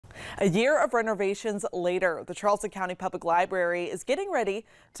A year of renovations later, the Charleston County Public Library is getting ready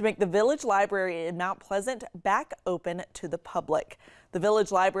to make the Village Library in Mount Pleasant back open to the public. The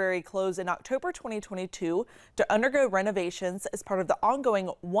Village Library closed in October 2022 to undergo renovations as part of the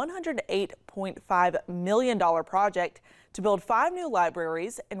ongoing $108.5 million project to build 5 new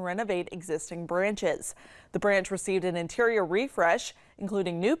libraries and renovate existing branches. The branch received an interior refresh,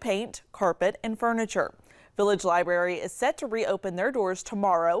 including new paint, carpet, and furniture. Village Library is set to reopen their doors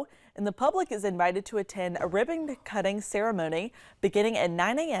tomorrow, and the public is invited to attend a ribbon cutting ceremony beginning at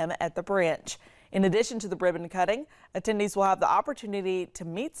 9 a.m. at the branch. In addition to the ribbon cutting, attendees will have the opportunity to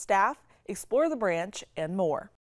meet staff, explore the branch, and more.